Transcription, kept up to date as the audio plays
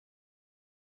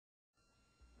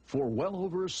For well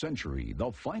over a century,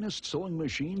 the finest sewing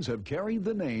machines have carried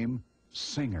the name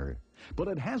Singer. But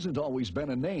it hasn't always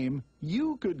been a name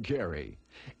you could carry.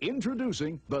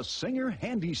 Introducing the Singer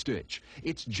Handy Stitch.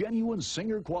 It's genuine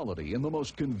Singer quality in the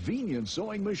most convenient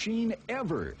sewing machine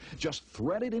ever. Just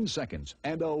thread it in seconds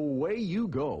and away you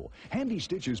go. Handy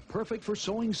Stitch is perfect for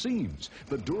sewing seams.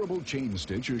 The durable chain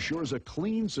stitch assures a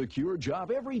clean, secure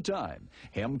job every time.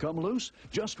 Hem come loose?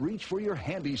 Just reach for your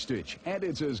Handy Stitch and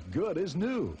it's as good as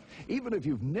new. Even if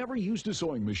you've never used a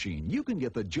sewing machine, you can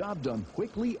get the job done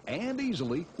quickly and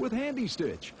easily with Handy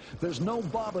Stitch. There's no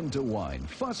bobbin to wind,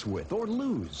 fuss with, or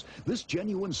lose. This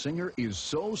genuine Singer is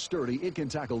so sturdy it can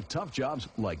tackle tough jobs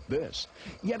like this.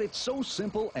 Yet it's so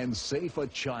simple and safe a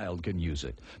child can use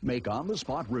it. Make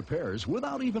on-the-spot repairs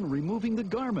without even removing the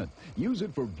garment. Use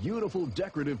it for beautiful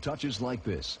decorative touches like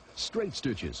this. Straight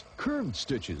stitches, curved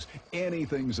stitches,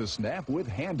 anything's a snap with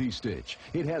Handy Stitch.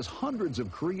 It has hundreds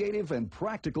of creative and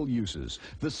practical uses.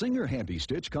 The Singer Handy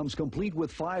Stitch comes complete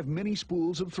with 5 mini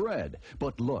spools of thread.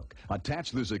 But look,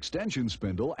 attach this extension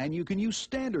spindle and you can use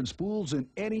standard spools in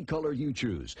any color you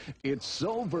choose. It's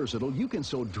so versatile you can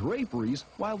sew draperies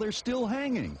while they're still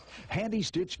hanging. Handy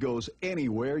Stitch goes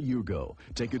anywhere you go.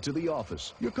 Take it to the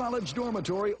office, your college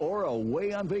dormitory, or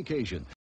away on vacation.